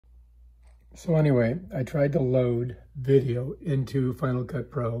So anyway, I tried to load video into Final Cut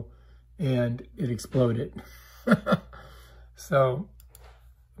Pro and it exploded. So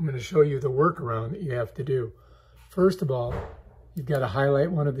I'm going to show you the workaround that you have to do. First of all, you've got to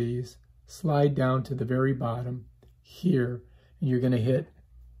highlight one of these, slide down to the very bottom here, and you're going to hit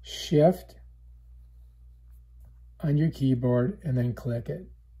Shift on your keyboard and then click it.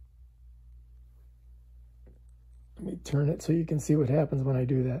 Let me turn it so you can see what happens when I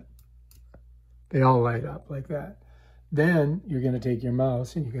do that. They all light up like that. Then you're going to take your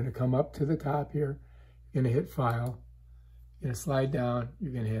mouse and you're going to come up to the top here. You're going to hit File. You're going to slide down.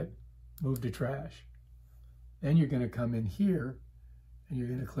 You're going to hit Move to Trash. Then you're going to come in here and you're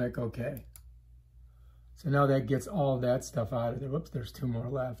going to click OK. So now that gets all that stuff out of there. Whoops, there's two more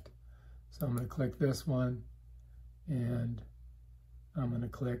left. So I'm going to click this one and I'm going to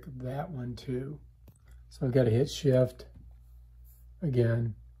click that one too. So I've got to hit Shift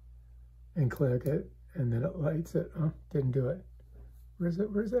again and click it, and then it lights it. Oh, didn't do it. Where's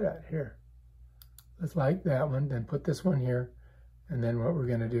it at? Here. Let's light that one, then put this one here, and then what we're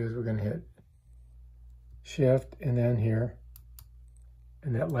going to do is we're going to hit Shift and then here,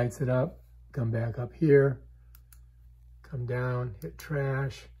 and that lights it up. Come back up here, come down, hit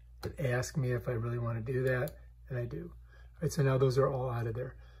Trash. It asks me if I really want to do that, and I do. All right, so now those are all out of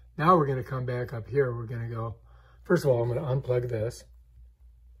there. Now we're going to come back up here. We're going to go, first of all, I'm going to unplug this.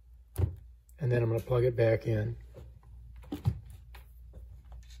 And then I'm going to plug it back in.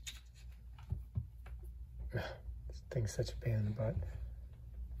 This thing's such a pain in the butt.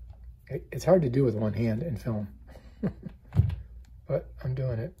 It's hard to do with one hand and film. But I'm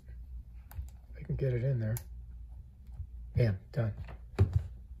doing it. I can get it in there. Bam, done.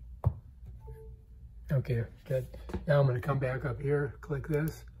 Okay, good. Now I'm going to come back up here, click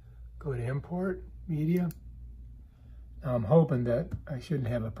this, go to Import, Media. Now I'm hoping that I shouldn't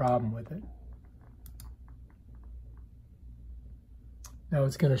have a problem with it. Now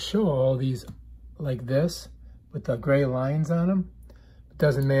it's going to show all these like this with the gray lines on them. It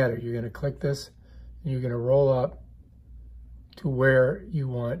doesn't matter. You're going to click this and you're going to roll up to where you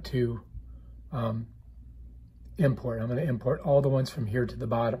want to import. I'm going to import all the ones from here to the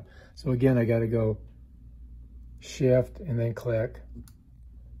bottom. So again, I got to go Shift and then click.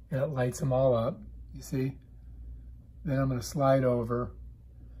 And it lights them all up, you see? Then I'm going to slide over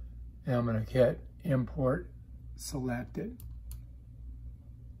and I'm going to hit Import Selected.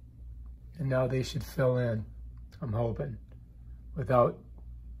 And now they should fill in, I'm hoping, without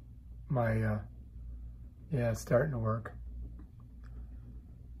my, yeah, it's starting to work.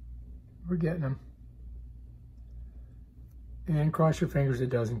 We're getting them. And cross your fingers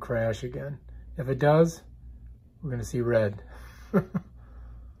it doesn't crash again. If it does, we're going to see red. And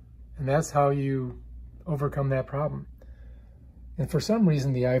that's how you overcome that problem. And for some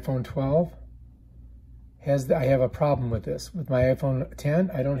reason, the iPhone 12 I have a problem with this. With my iPhone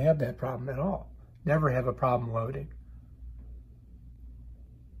 10, I don't have that problem at all. Never have a problem loading.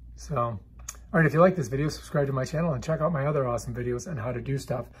 So, all right, if you like this video, subscribe to my channel and check out my other awesome videos on how to do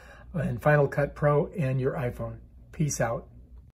stuff in Final Cut Pro and your iPhone. Peace out.